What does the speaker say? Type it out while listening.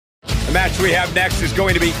The match we have next is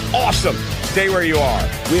going to be awesome. Stay where you are.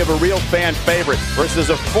 We have a real fan favorite versus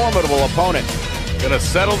a formidable opponent. Gonna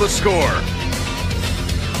settle the score.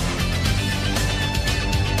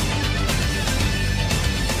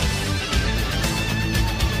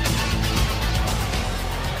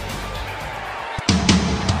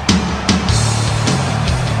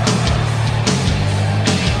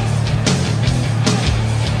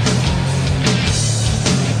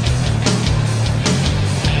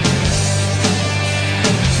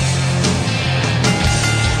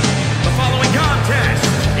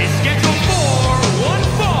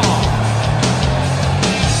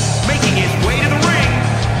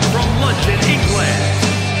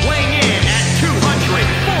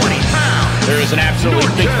 An absolutely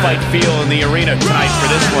big fight feel in the arena tonight for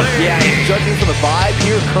this one. Yeah, and judging from the vibe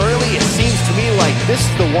here currently, it seems to me like this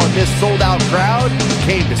is the one this sold-out crowd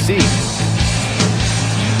came to see.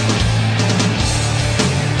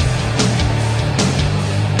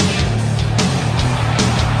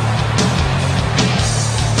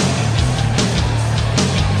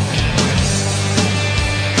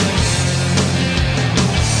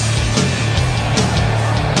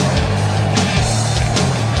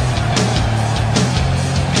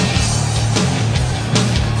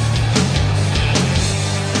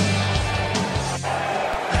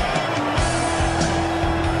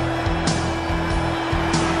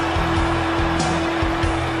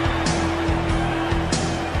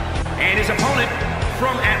 His opponent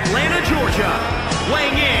from Atlanta, Georgia,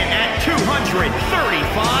 weighing in at 235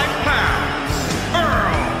 pounds,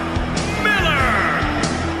 Earl Miller.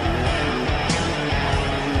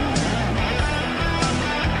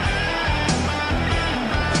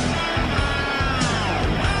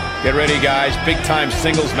 Get ready, guys. Big-time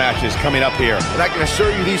singles matches coming up here. And I can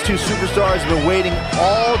assure you these two superstars have been waiting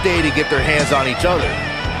all day to get their hands on each other.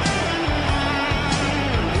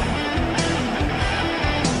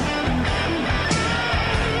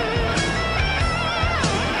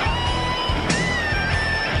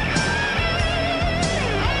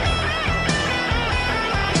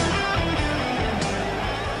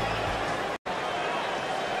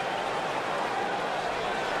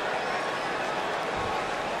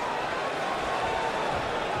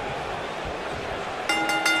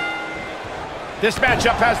 This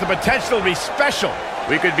matchup has the potential to be special.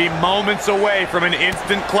 We could be moments away from an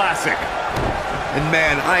instant classic. And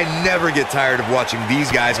man, I never get tired of watching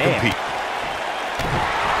these guys compete.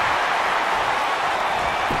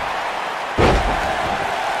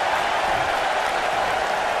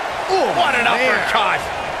 Ooh, what an uppercut!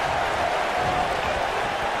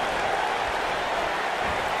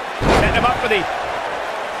 Setting him up for the...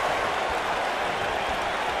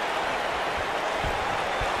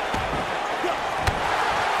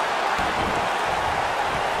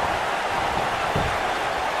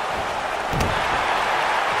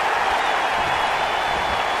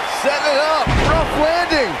 Setting it up, rough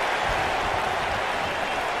landing.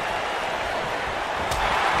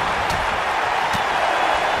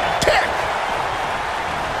 Kick.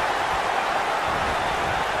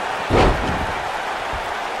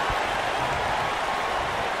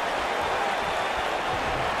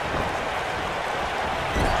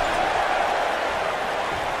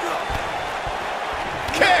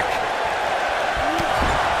 Kick.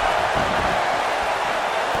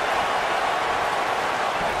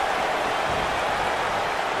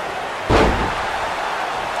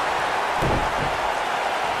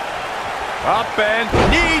 Up and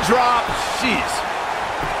knee drop. Jeez.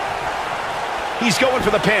 He's going for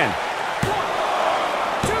the pin.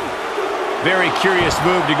 Very curious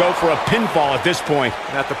move to go for a pinfall at this point.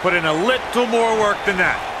 Have to put in a little more work than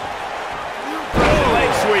that. Leg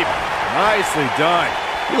sweep. Nicely done.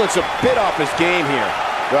 He looks a bit off his game here.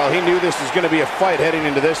 Well, he knew this was going to be a fight heading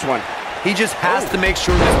into this one. He just has to make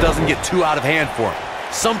sure this doesn't get too out of hand for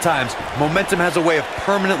him. Sometimes, momentum has a way of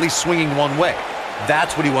permanently swinging one way.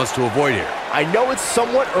 That's what he wants to avoid here. I know it's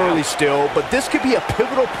somewhat early still, but this could be a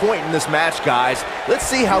pivotal point in this match, guys. Let's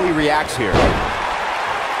see how he reacts here.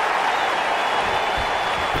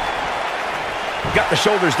 Got the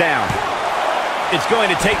shoulders down. It's going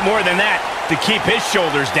to take more than that to keep his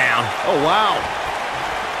shoulders down. Oh, wow.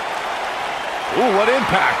 Ooh, what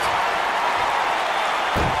impact.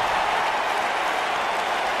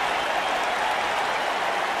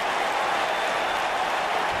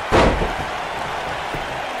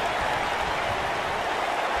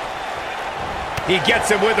 He gets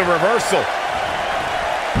him with a reversal.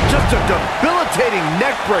 Just a debilitating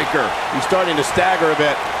neck breaker. He's starting to stagger a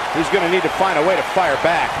bit. He's going to need to find a way to fire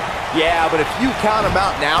back. Yeah, but if you count him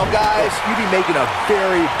out now, guys, you'd be making a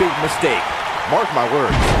very big mistake. Mark my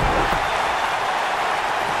words.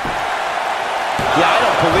 Yeah, I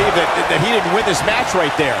don't believe that he didn't win this match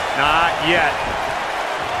right there. Not yet.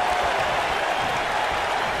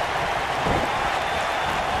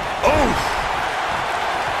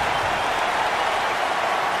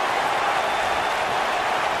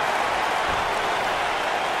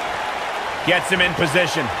 Gets him in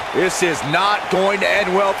position. This is not going to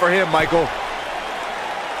end well for him, Michael.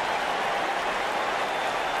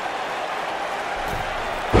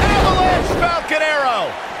 Avalanche Falcon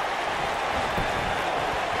Arrow.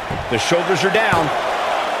 The shoulders are down.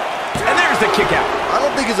 And there's the kick out. I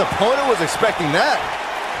don't think his opponent was expecting that.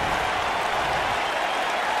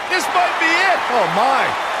 This might be it. Oh,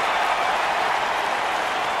 my.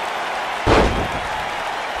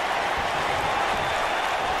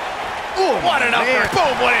 Ooh, what an upper.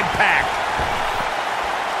 Boom, what impact.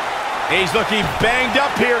 He's looking banged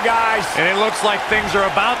up here, guys. And it looks like things are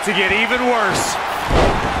about to get even worse.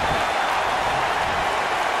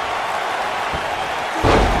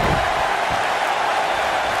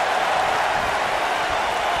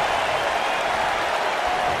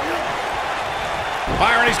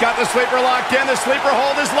 Byron, he's got the sleeper locked in. The sleeper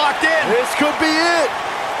hold is locked in. This could be it.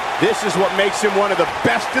 This is what makes him one of the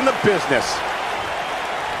best in the business.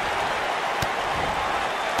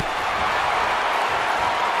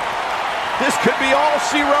 This could be all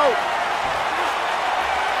she wrote.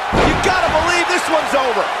 You gotta believe this one's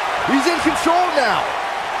over. He's in control now.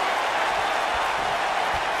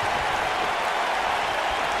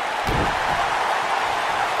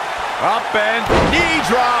 Up and knee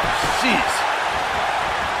drop. Jeez.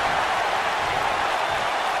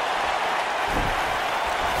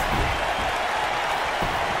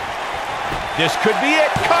 This could be it.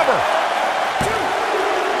 Cover.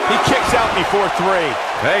 He kicks out before 3.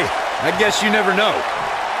 Hey, I guess you never know.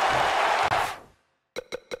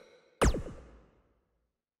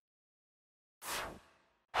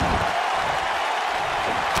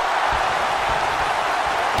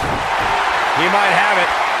 He might have it.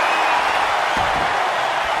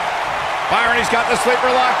 Byron, he's got the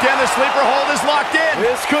sleeper locked in. The sleeper hold is locked in.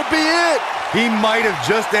 This could be it. He might have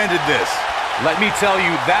just ended this. Let me tell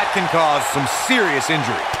you, that can cause some serious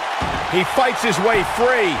injury. He fights his way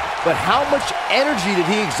free. But how much energy did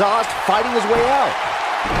he exhaust fighting his way out?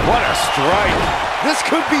 What a strike. This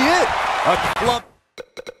could be it. A clubbing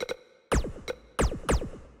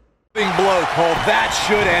blow called that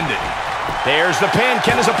should end it. There's the pin.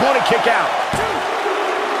 Can his opponent kick out?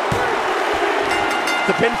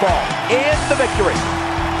 The pinfall and the victory.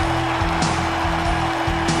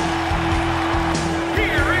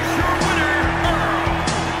 Here is your winner, Earl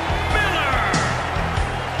Miller.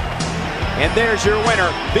 And there's your winner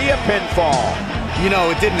via pinfall. You know,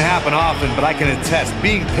 it didn't happen often, but I can attest,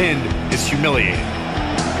 being pinned is humiliating.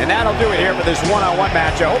 And that'll do it here for this one-on-one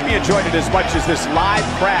match. I hope you enjoyed it as much as this live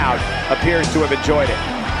crowd appears to have enjoyed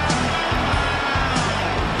it.